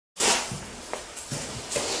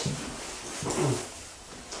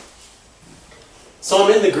So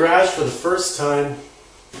I'm in the garage for the first time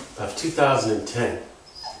of 2010,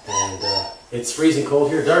 and it's freezing cold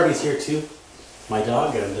here. Darby's here too, my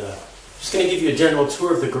dog, and I'm just going to give you a general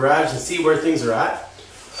tour of the garage and see where things are at.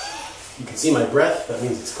 You can see my breath, that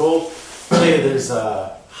means it's cold. Today there's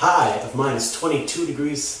a high of minus 22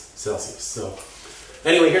 degrees Celsius. So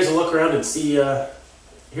anyway, here's a look around and see.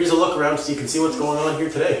 Here's a look around so you can see what's going on here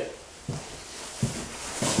today.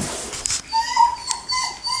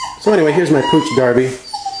 So anyway, here's my pooch Darby,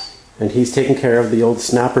 and he's taking care of the old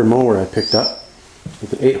snapper mower I picked up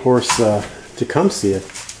with an 8-horse Tecumseh.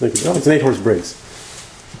 Oh, it's an 8-horse Briggs.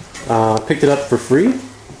 Picked it up for free.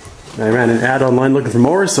 I ran an ad online looking for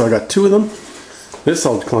mowers, so I got 2 of them. This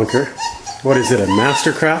old clunker, what is it, a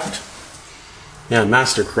Mastercraft? Yeah,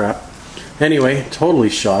 Mastercraft. Anyway,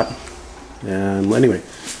 totally shot. And anyway,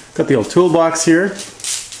 got the old toolbox here,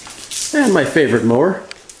 and my favorite mower.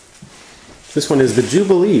 This one is the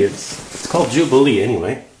Jubilee. It's called Jubilee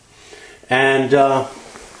anyway. And yeah,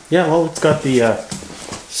 well, it's got the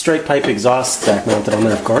straight pipe exhaust stack mounted on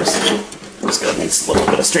there, of course. Just got needs a little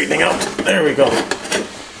bit of straightening out. There we go.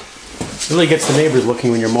 It really gets the neighbors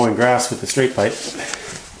looking when you're mowing grass with the straight pipe.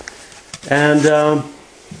 And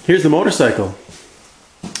here's the motorcycle.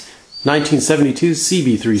 1972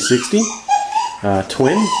 CB360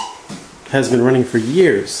 twin. Has been running for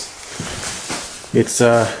years. It's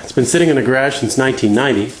been sitting in the garage since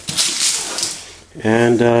 1990,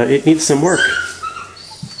 and it needs some work.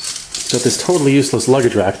 It's got this totally useless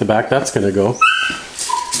luggage rack at the back. That's going to go.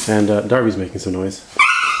 And Darby's making some noise.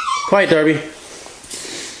 Quiet, Darby.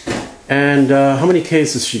 And how many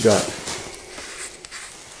Ks has she got?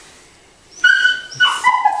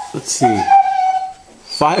 Let's see.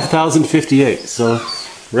 5,058. So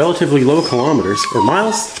relatively low kilometers. Or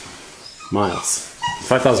miles? Miles.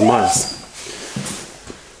 5,000 miles.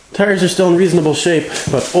 Tires are still in reasonable shape,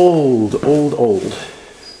 but old.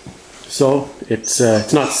 So it's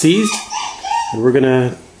not seized, and we're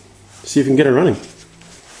gonna see if we can get it running.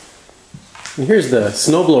 And here's the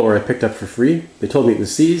snowblower I picked up for free. They told me it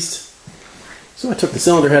was seized, so I took the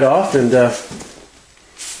cylinder head off and got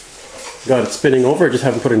it spinning over. I just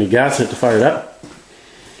haven't put any gas in it to fire it up.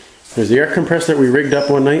 There's the air compressor that we rigged up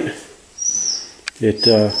one night. It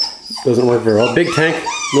doesn't work very well. Big tank,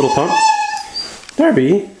 little pump.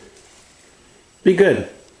 Darby. Be good.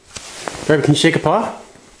 Darby, can you shake a paw?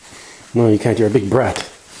 No, you can't. You're a big brat.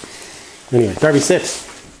 Anyway, Darby, sit.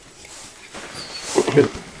 Good.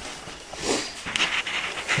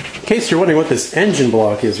 In case you're wondering what this engine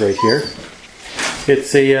block is right here,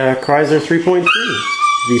 it's a Chrysler 3.3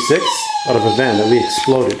 V6 out of a van that we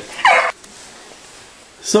exploded.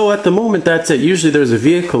 So at the moment, that's it. Usually there's a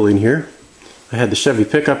vehicle in here. I had the Chevy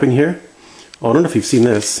pickup in here. Oh, I don't know if you've seen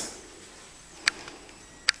this.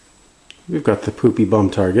 We've got the poopy bum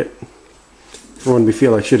target for when we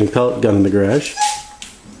feel like shooting pellet gun in the garage,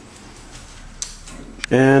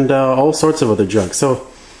 and all sorts of other junk. So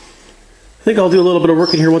I think I'll do a little bit of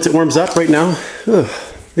work in here once it warms up. Right now,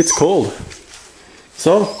 it's cold.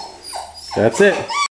 So that's it.